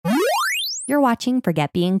You're watching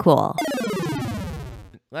Forget Being Cool.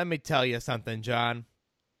 Let me tell you something, John.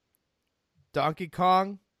 Donkey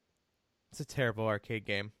Kong, it's a terrible arcade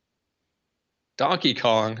game. Donkey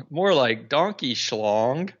Kong, more like Donkey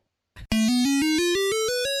Schlong.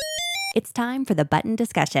 It's time for the button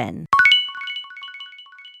discussion.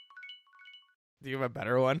 Do you have a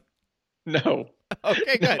better one? No.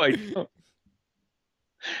 Okay, good. No, I don't.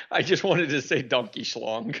 I just wanted to say Donkey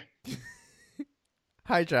Schlong.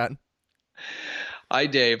 Hi, John. Hi,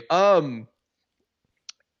 Dave. I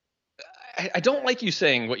don't like you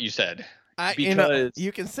saying what you said. Because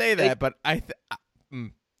you can say that, but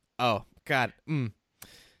oh God.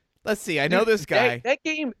 Let's see. I know this guy.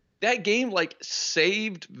 That game like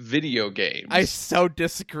saved video games. I so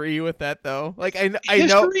disagree with that, though. Like I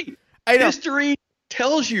know. History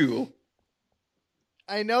tells you.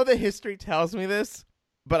 I know the history tells me this,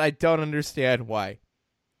 but I don't understand why.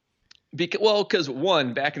 Because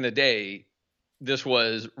one, back in the day, this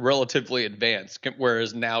was relatively advanced,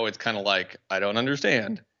 whereas now it's kind of like, I don't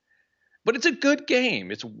understand. But it's a good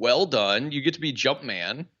game. It's well done. You get to be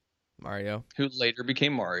Jumpman, Mario, who later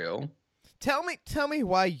became Mario. Tell me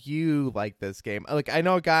why you like this game. Like, I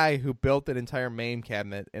know a guy who built an entire MAME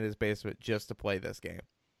cabinet in his basement just to play this game.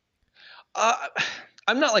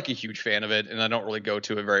 I'm not like a huge fan of it, and I don't really go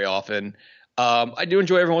to it very often. I do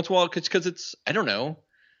enjoy every once in a while because it's, I don't know.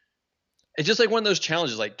 It's just like one of those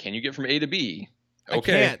challenges, like, can you get from A to B?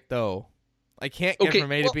 Okay. I can't, though. I can't get from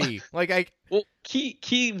A to B. Well,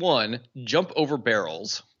 key one, jump over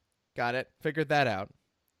barrels. Got it. Figured that out.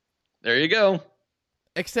 There you go.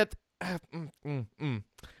 Except, when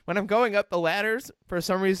I'm going up the ladders, for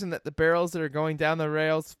some reason that the barrels that are going down the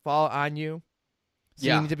rails fall on you. So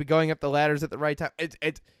you need to be going up the ladders at the right time.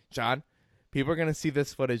 It's John, people are going to see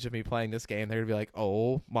this footage of me playing this game. They're going to be like,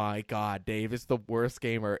 oh my God, Dave is the worst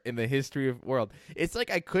gamer in the history of the world. It's like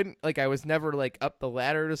I was never like up the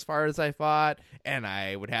ladder as far as I thought. And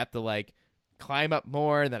I would have to like climb up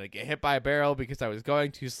more. And then I'd get hit by a barrel because I was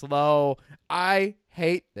going too slow. I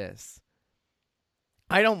hate this.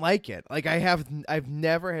 I don't like it. Like I've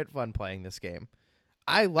never had fun playing this game.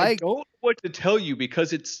 I don't know what to tell you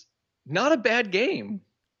because it's not a bad game.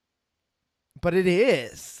 But it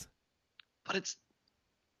is. But it's,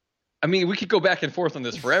 I mean, we could go back and forth on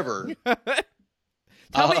this forever.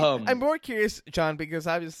 Tell me, I'm more curious, John, because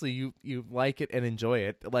obviously you like it and enjoy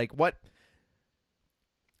it. Like what?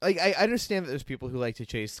 Like I understand that there's people who like to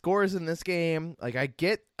chase scores in this game. Like I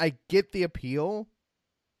get the appeal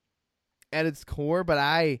at its core, but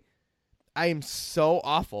I am so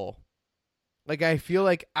awful. Like I feel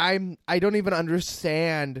like I don't even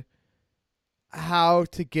understand how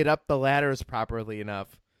to get up the ladders properly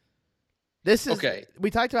enough. This is okay. We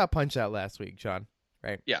talked about Punch-Out last week, John,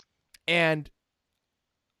 right? Yeah. And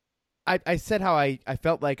I said how I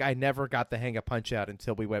felt like I never got the hang of Punch-Out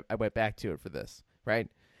until I went back to it for this, right?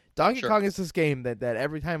 Donkey Kong is this game that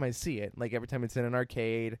every time I see it, like every time it's in an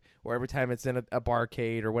arcade or every time it's in a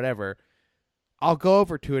barcade or whatever, I'll go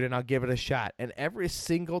over to it and I'll give it a shot. And every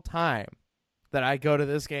single time that I go to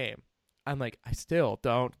this game, I'm like, I still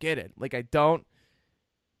don't get it. Like I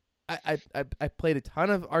played a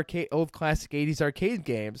ton of old classic 80s arcade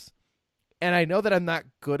games, and I know that I'm not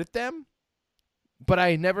good at them, but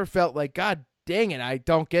I never felt like, God dang it, I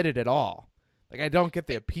don't get it at all. Like I don't get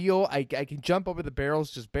the appeal. I can jump over the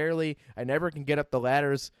barrels just barely. I never can get up the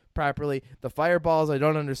ladders properly. The fireballs, I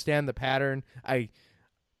don't understand the pattern. I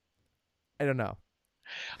don't know.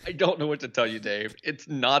 I don't know what to tell you, Dave. It's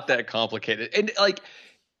not that complicated. And like,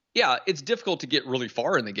 yeah, it's difficult to get really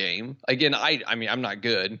far in the game. Again, I mean, I'm not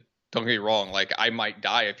good. Don't get me wrong. Like, I might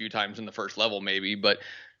die a few times in the first level, maybe, but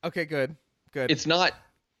okay, good. It's not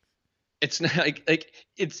like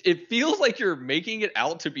it feels like you're making it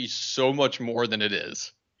out to be so much more than it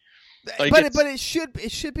is. Like, but it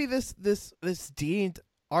should be this deemed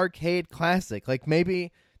arcade classic. Like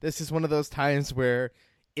maybe this is one of those times where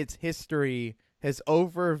its history has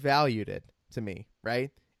overvalued it to me,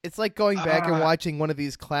 right? It's like going back and watching one of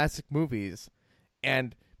these classic movies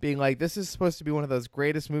and being like, this is supposed to be one of those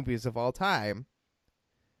greatest movies of all time,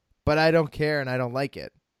 but I don't care and I don't like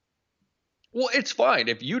it. Well, it's fine.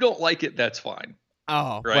 If you don't like it, that's fine.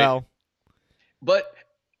 Oh, right? Well. But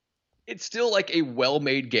it's still like a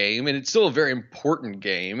well-made game, and it's still a very important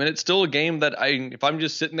game, and it's still a game that if I'm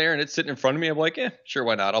just sitting there and it's sitting in front of me, I'm like, sure,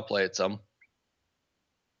 why not? I'll play it some.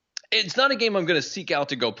 It's not a game I'm going to seek out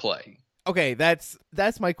to go play. Okay, that's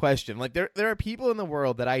my question. Like there are people in the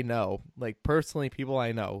world that I know, like personally people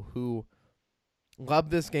I know who love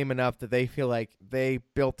this game enough that they feel like they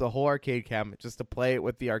built a whole arcade cabinet just to play it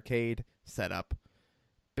with the arcade setup.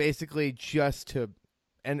 Basically just to,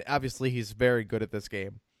 and obviously he's very good at this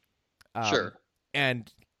game. Sure.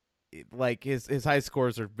 And like his high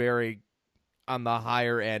scores are very on the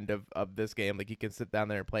higher end of this game. Like he can sit down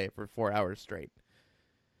there and play it for 4 hours straight.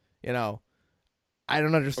 You know, I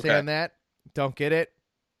don't understand that. Don't get it.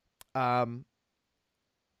 But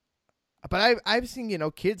I've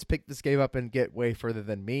seen, kids pick this game up and get way further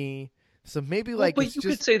than me. So maybe but you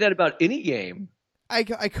could say that about any game. I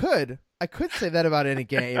could say that about any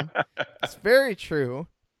game. It's very true.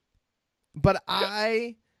 But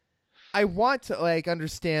I want to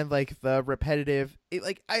understand the repetitive.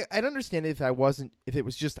 I'd understand it if it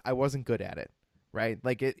was just I wasn't good at it, right?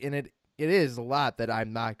 It is a lot that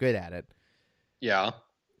I'm not good at it. Yeah.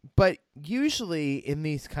 But usually in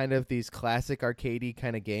these classic arcadey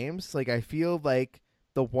kind of games, I feel like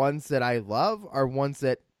the ones that I love are ones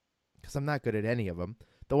that, because I'm not good at any of them,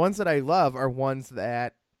 the ones that I love are ones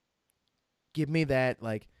that give me that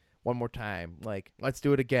one more time, let's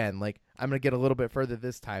do it again, I'm gonna get a little bit further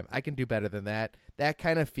this time, I can do better than that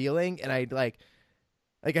kind of feeling. And I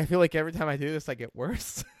I feel like every time I do this I get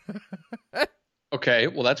worse. Okay,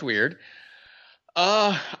 well that's weird.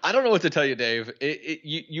 I don't know what to tell you, Dave.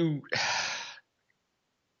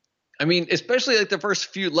 I mean, especially the first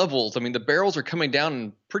few levels. I mean, the barrels are coming down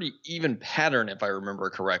in pretty even pattern, if I remember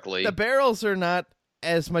correctly. The barrels are not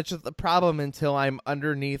as much of the problem until I'm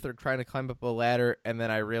underneath or trying to climb up a ladder, and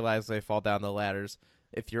then I realize they fall down the ladders.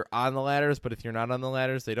 If you're on the ladders, but if you're not on the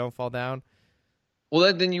ladders, they don't fall down.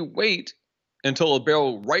 Well, then you wait until a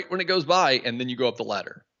barrel right when it goes by, and then you go up the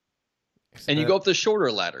ladder. And you go up the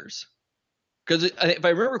shorter ladders. Because if I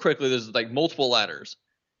remember correctly, there's multiple ladders.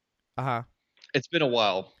 Uh-huh. It's been a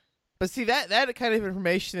while. But see, that kind of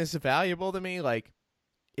information is valuable to me.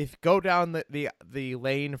 If go down the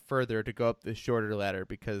lane further to go up the shorter ladder,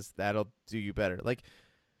 because that'll do you better.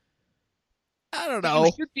 I don't know.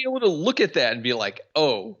 You should be able to look at that and be like,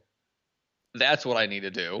 oh, that's what I need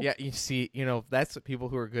to do. Yeah, you see, that's what people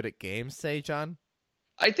who are good at games say, John.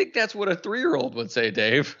 I think that's what a 3-year-old would say,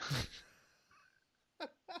 Dave.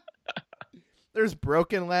 There's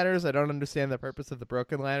broken ladders. I don't understand the purpose of the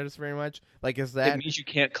broken ladders very much. Is that... It means you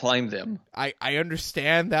can't climb them. I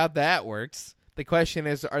understand how that works. The question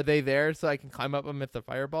is, are they there so I can climb up them if the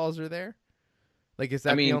fireballs are there? Is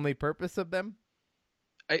that the only purpose of them?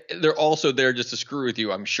 They're also there just to screw with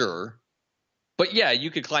you, I'm sure. But yeah, you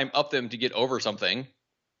could climb up them to get over something,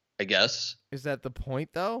 I guess. Is that the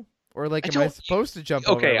point, though? Or am I supposed to jump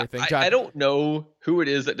over everything? I don't know who it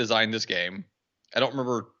is that designed this game. I don't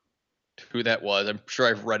remember who that was. I'm sure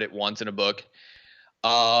I've read it once in a book.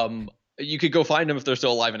 You could go find them if they're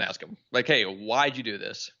still alive and ask them. Hey, why'd you do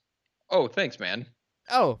this? Oh, thanks, man.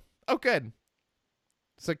 Oh, good.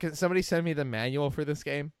 So can somebody send me the manual for this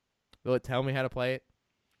game? Will it tell me how to play it?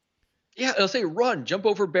 Yeah, it'll say run, jump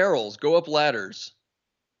over barrels, go up ladders.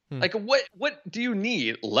 What do you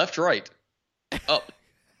need? Left, right, up,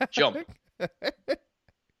 jump.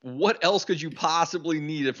 What else could you possibly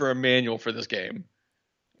need for a manual for this game?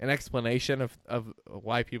 An explanation of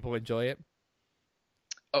why people enjoy it?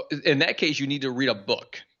 Oh, in that case, you need to read a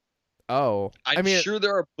book. Oh. I'm sure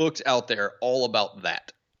there are books out there all about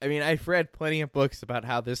that. I've read plenty of books about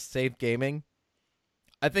how this saved gaming.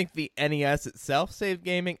 I think the NES itself saved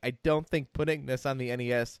gaming. I don't think putting this on the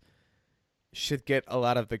NES should get a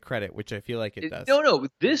lot of the credit, which I feel like it does. No.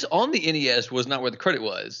 This on the NES was not where the credit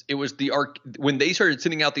was. It was when they started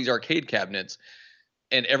sending out these arcade cabinets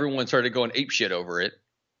and everyone started going apeshit over it.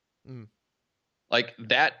 Mm.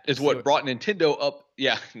 That is what brought Nintendo up.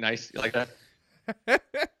 Yeah, nice. You like that?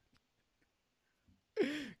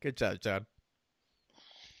 Good job, John.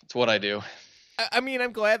 It's what I do.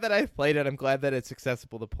 I'm glad that I've played it. I'm glad that it's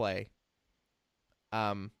accessible to play.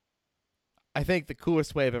 I think the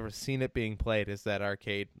coolest way I've ever seen it being played is that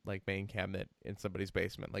arcade main cabinet in somebody's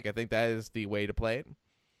basement. I think that is the way to play it.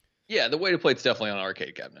 Yeah, the way to play it's definitely on an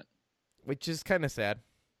arcade cabinet. Which is kind of sad.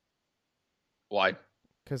 Why?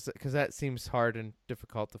 Because that seems hard and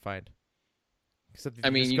difficult to find. You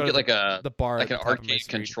get the bar, an arcade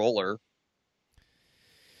controller.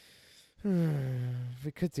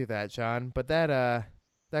 We could do that, John, but that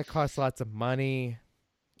costs lots of money,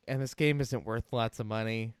 and this game isn't worth lots of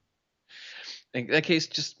money. In that case,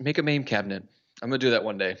 just make a MAME cabinet. I'm gonna do that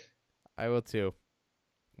one day. I will too,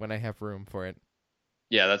 when I have room for it.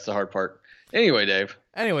 Yeah, that's the hard part. Anyway, Dave.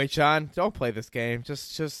 Anyway, John, don't play this game.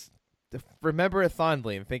 Just remember it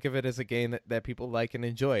fondly and think of it as a game that people like and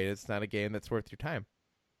enjoy. It's not a game that's worth your time.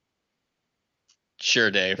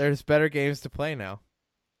 Sure, Dave. There's better games to play now.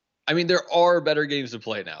 There are better games to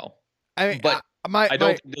play now. But I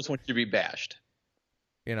don't think this one should be bashed.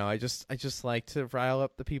 I just like to rile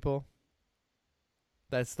up the people.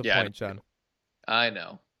 That's the point, John. I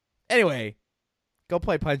know. Anyway, Go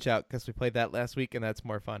play Punch Out because we played that last week and that's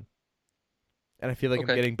more fun. And I feel like I'm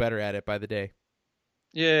getting better at it by the day.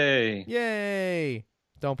 Yay. Yay.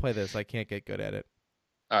 Don't play this. I can't get good at it.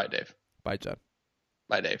 All right, Dave. Bye, John.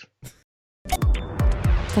 Bye, Dave.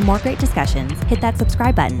 For more great discussions, hit that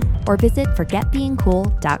subscribe button or visit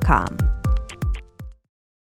forgetbeingcool.com.